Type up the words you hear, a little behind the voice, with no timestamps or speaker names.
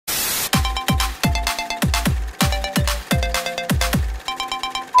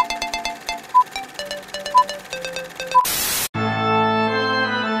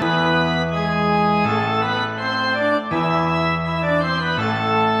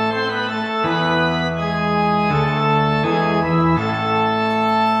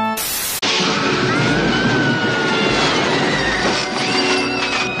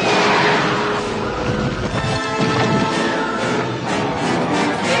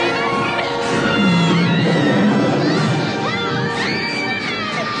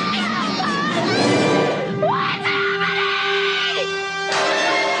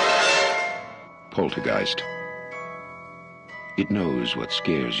It knows what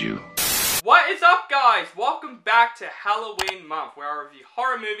scares you. What is up, guys? Welcome back to Halloween month, where I review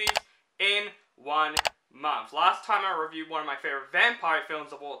horror movies in 1 month. Last time I reviewed one of my favorite vampire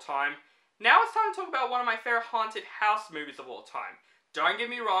films of all time. Now it's time to talk about one of my favorite haunted house movies of all time. Don't get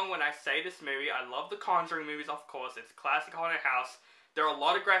me wrong when I say this movie. I love the Conjuring movies, of course. It's a classic haunted house. There are a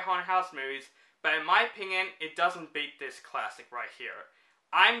lot of great haunted house movies, but in my opinion, it doesn't beat this classic right here.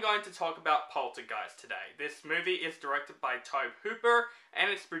 I'm going to talk about Poltergeist today. This movie is directed by Tobe and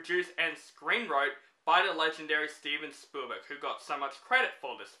it's produced and screenwrote by the legendary Steven Spielberg, who got so much credit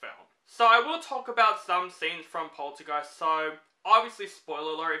for this film. So I will talk about some scenes from Poltergeist, so obviously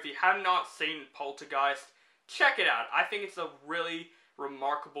spoiler alert, if you have not seen Poltergeist, check it out. I think it's a really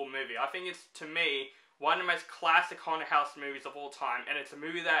remarkable movie. I think it's, to me, one of the most classic haunted house movies of all time, and it's a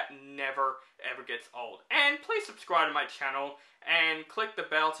movie that never ever gets old. And please subscribe to my channel and click the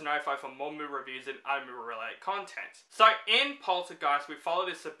bell to notify for more movie reviews and other movie related content. So in Poltergeist, we follow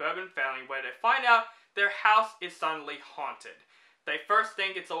this suburban family where they find out their house is suddenly haunted. They first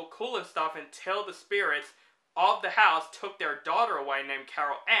think it's all cool and stuff until the spirits of the house took their daughter away named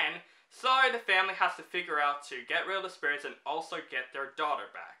Carol Ann, so the family has to figure out to get rid of the spirits and also get their daughter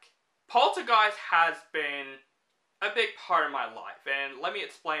back. Poltergeist has been a big part of my life, and let me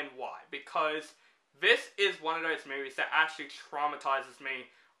explain why. Because this is one of those movies that actually traumatizes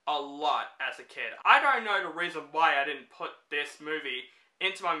me a lot as a kid. I don't know the reason why I didn't put this movie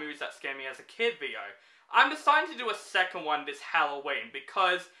into my movies that scared me as a kid video. I'm deciding to do a second one this Halloween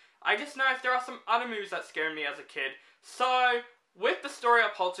because I just noticed there are some other movies that scared me as a kid. So, with the story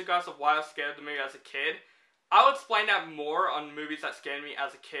of Poltergeist of why I was scared of the movie as a kid, I'll explain that more on movies that scared me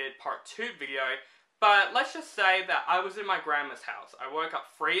as a kid part 2 video, but let's just say that I was in my grandma's house. I woke up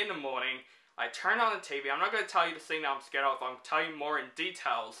 3 in the morning, I turned on the TV. I'm not going to tell you the scene that I'm scared of, I'm going to tell you more in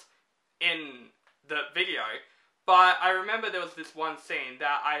details in the video, but I remember there was this one scene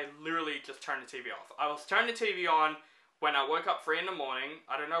that I literally just turned the TV off. I was turning the TV on when I woke up 3 in the morning.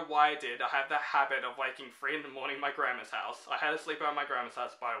 I don't know why I did. I have that habit of waking 3 in the morning in my grandma's house. I had a sleepover at my grandma's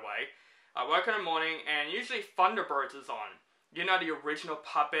house, by the way. I woke in the morning and usually Thunderbirds is on. You know, the original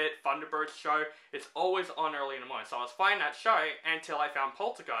puppet Thunderbirds show, it's always on early in the morning. So I was finding that show until I found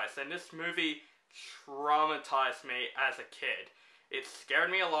Poltergeist, and this movie traumatized me as a kid. It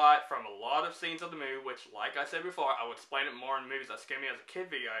scared me a lot from a lot of scenes of the movie, which, like I said before, I would explain it more in movies that scared me as a kid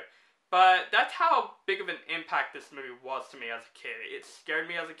video. But that's how big of an impact this movie was to me as a kid. It scared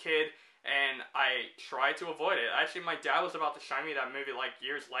me as a kid, and I tried to avoid it. Actually, my dad was about to show me that movie like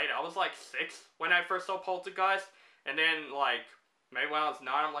years later. I was like 6 when I first saw Poltergeist, and then like maybe when I was 9,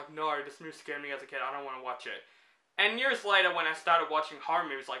 I'm like, no, this movie scared me as a kid, I don't want to watch it. And years later, when I started watching horror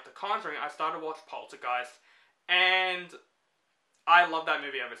movies like The Conjuring, I started to watch Poltergeist, and I love that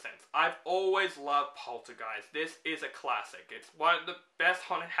movie ever since. I've always loved Poltergeist. This is a classic. It's one of the best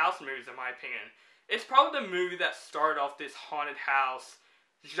haunted house movies in my opinion. It's probably the movie that started off this haunted house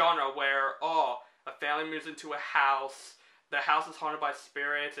genre where, oh, a family moves into a house, the house is haunted by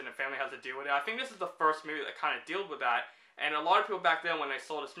spirits, and the family has to deal with it. I think this is the first movie that kind of deals with that, and a lot of people back then when they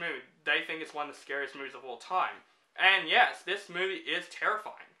saw this movie, they think it's one of the scariest movies of all time. And yes, this movie is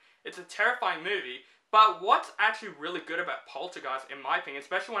terrifying. It's a terrifying movie, but what's actually really good about Poltergeist, in my opinion,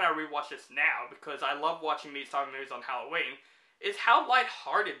 especially when I rewatch this now, because I love watching these type of movies on Halloween, is how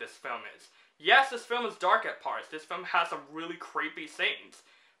lighthearted this film is. Yes, this film is dark at parts. This film has some really creepy scenes.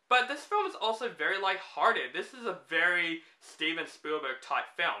 But this film is also very lighthearted. This is a very Steven Spielberg type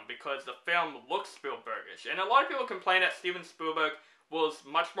film because the film looks Spielbergish. And a lot of people complain that Steven Spielberg was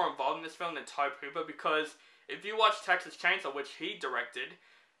much more involved in this film than Tobe because if you watch Texas Chainsaw, which he directed,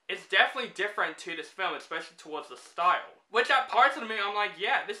 it's definitely different to this film, especially towards the style. Which at parts of the movie, I'm like,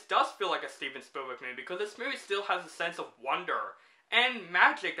 yeah, this does feel like a Steven Spielberg movie because this movie still has a sense of wonder and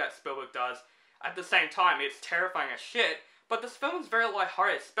magic that Spielberg does. At the same time, it's terrifying as shit. But this film is very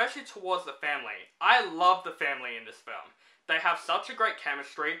lighthearted, especially towards the family. I love the family in this film. They have such a great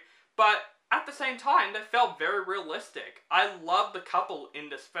chemistry, but at the same time, they felt very realistic. I love the couple in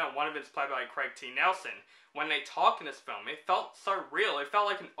this film. One of it is played by Craig T. Nelson. When they talk in this film, it felt so real. It felt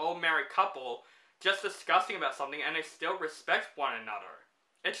like an old married couple just discussing about something, and they still respect one another.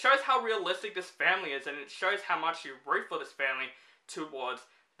 It shows how realistic this family is, and it shows how much you root for this family towards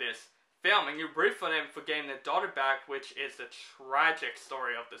this film, and you root for them for getting their daughter back, which is the tragic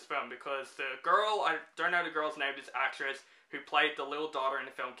story of this film, because the girl, I don't know the girl's name, this actress who played the little daughter in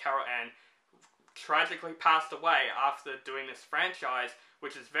the film, Carol Ann, tragically passed away after doing this franchise,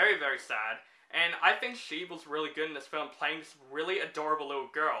 which is very, very sad, and I think she was really good in this film, playing this really adorable little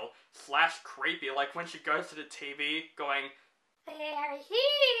girl, / creepy, like when she goes to the TV, going, "They're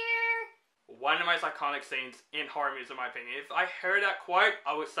here!" one of the most iconic scenes in horror movies in my opinion. If I heard that quote,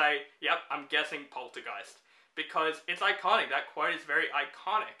 I would say, yep, I'm guessing Poltergeist. Because it's iconic, that quote is very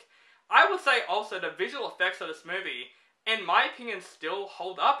iconic. I would say also the visual effects of this movie, in my opinion, still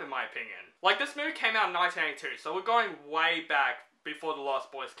hold up in my opinion. Like, this movie came out in 1982, so we're going way back before The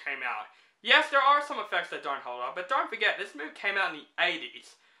Lost Boys came out. Yes, there are some effects that don't hold up, but don't forget, this movie came out in the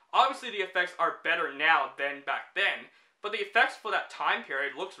 80s. Obviously, the effects are better now than back then, but the effects for that time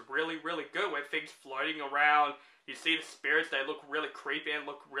period looks really, really good, with things floating around. You see the spirits, they look really creepy and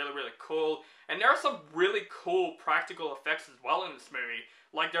look really, really cool. And there are some really cool practical effects as well in this movie.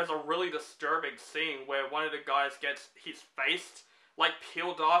 Like, there's a really disturbing scene where one of the guys gets his face, like,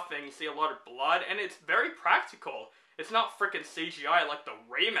 peeled off and you see a lot of blood, and it's very practical. It's not freaking CGI like the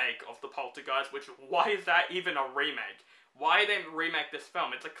remake of the Poltergeist, which, why is that even a remake? Why they remake this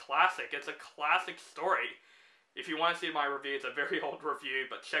film? It's a classic. It's a classic story. If you want to see my review, it's a very old review,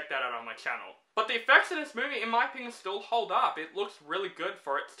 but check that out on my channel. But the effects in this movie, in my opinion, still hold up. It looks really good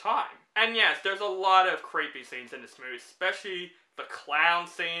for its time. And yes, there's a lot of creepy scenes in this movie, especially the clown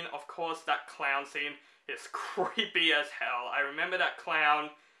scene. Of course, that clown scene is creepy as hell. I remember that clown.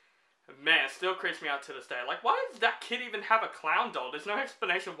 Man, it still creeps me out to this day. Like, why does that kid even have a clown doll? There's no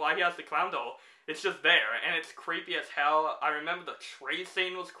explanation why he has the clown doll. It's just there, and it's creepy as hell. I remember the tree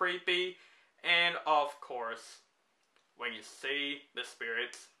scene was creepy. And, of course, when you see the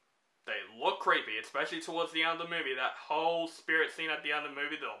spirits, they look creepy, especially towards the end of the movie. That whole spirit scene at the end of the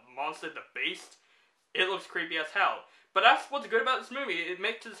movie, the monster, the beast, it looks creepy as hell. But that's what's good about this movie. It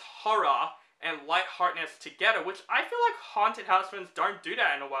mixes horror and lightheartedness together, which I feel like haunted house films don't do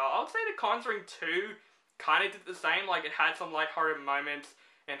that in a while. I would say The Conjuring 2 kind of did the same. Like, it had some lighthearted moments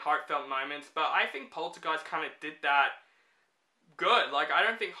and heartfelt moments, but I think Poltergeist kind of did that good. Like, I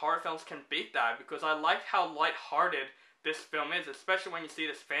don't think horror films can beat that, because I like how lighthearted this film is, especially when you see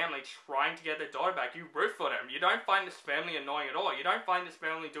this family trying to get their daughter back. You root for them. You don't find this family annoying at all. You don't find this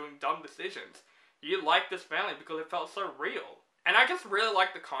family doing dumb decisions. You like this family because it felt so real. And I just really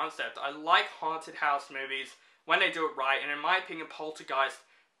like the concept. I like haunted house movies when they do it right, and in my opinion, Poltergeist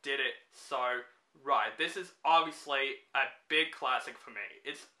did it so right. This is obviously a big classic for me.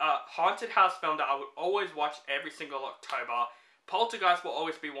 It's a haunted house film that I would always watch every single October. Poltergeist will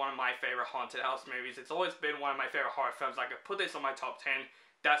always be one of my favorite haunted house movies. It's always been one of my favorite horror films. I could put this on my top 10,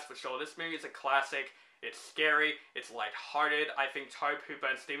 that's for sure. This movie is a classic. It's scary. It's lighthearted. I think Tobe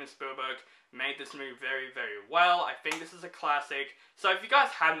and Steven Spielberg made this movie very, very well. I think this is a classic. So if you guys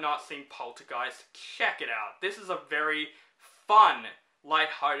have not seen Poltergeist, check it out. This is a very fun,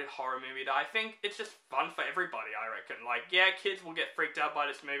 lighthearted horror movie that I think it's just fun for everybody, I reckon. Like, yeah, kids will get freaked out by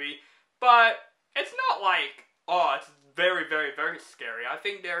this movie, but it's not like, oh, it's very, very, very scary. I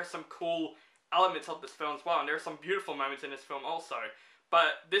think there are some cool elements of this film as well, and there are some beautiful moments in this film also.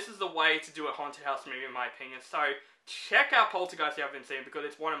 But this is the way to do a haunted house movie, in my opinion. So check out Poltergeist if you haven't seen it, because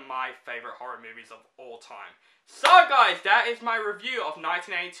it's one of my favorite horror movies of all time. So guys, that is my review of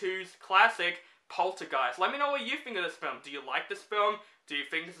 1982's classic Poltergeist. Let me know what you think of this film. Do you like this film? Do you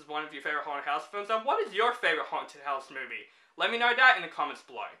think this is one of your favorite haunted house films? And what is your favorite haunted house movie? Let me know that in the comments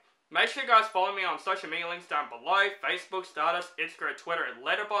below. Make sure you guys follow me on social media links down below. Facebook, Stardust, Instagram, Twitter, and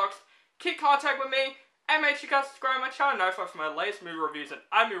Letterboxd. Keep contact with me. And make sure you guys subscribe to my channel, notified for my latest movie reviews and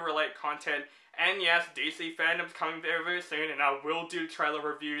movie related content. And yes, DC fandom's coming very, very soon, and I will do trailer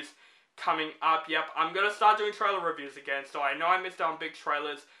reviews coming up. Yep, I'm going to start doing trailer reviews again, so I know I missed out on big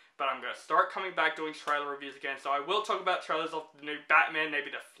trailers, but I'm going to start coming back doing trailer reviews again. So I will talk about trailers of the new Batman,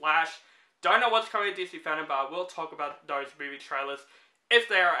 maybe The Flash. Don't know what's coming to DC fandom, but I will talk about those movie trailers if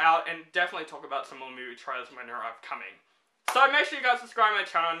they are out, and definitely talk about some more movie trailers when they're upcoming. So make sure you guys subscribe to my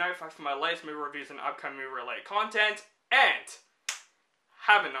channel, notified for my latest movie reviews and upcoming movie related content, and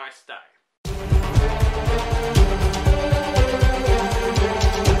have a nice day.